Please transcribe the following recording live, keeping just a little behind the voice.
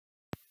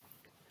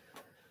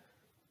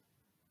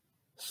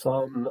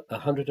Psalm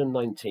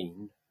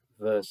 119,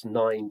 verse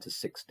 9 to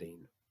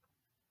 16.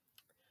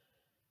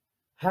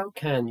 How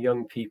can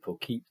young people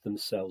keep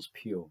themselves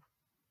pure?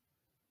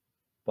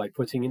 By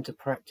putting into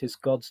practice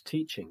God's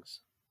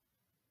teachings.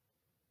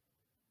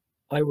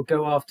 I will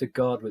go after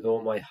God with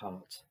all my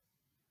heart.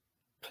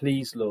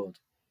 Please, Lord,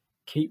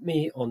 keep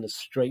me on the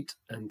straight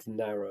and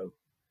narrow.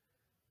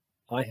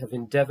 I have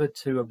endeavored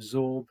to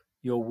absorb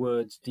your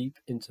words deep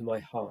into my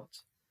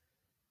heart,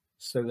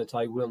 so that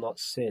I will not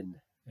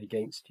sin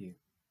against you.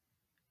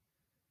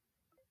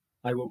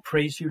 I will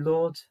praise you,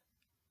 Lord.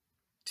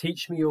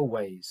 Teach me your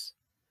ways.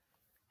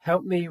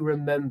 Help me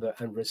remember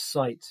and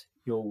recite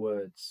your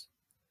words.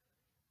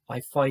 I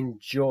find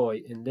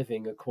joy in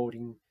living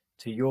according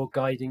to your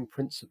guiding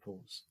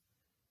principles.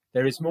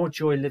 There is more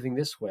joy living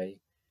this way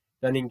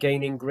than in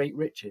gaining great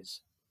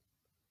riches.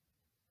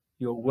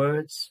 Your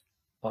words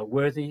are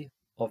worthy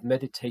of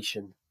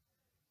meditation,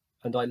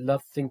 and I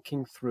love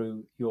thinking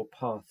through your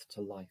path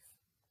to life.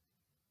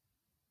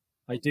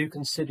 I do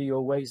consider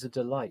your ways a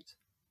delight,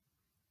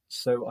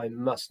 so I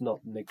must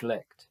not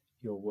neglect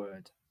your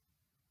word.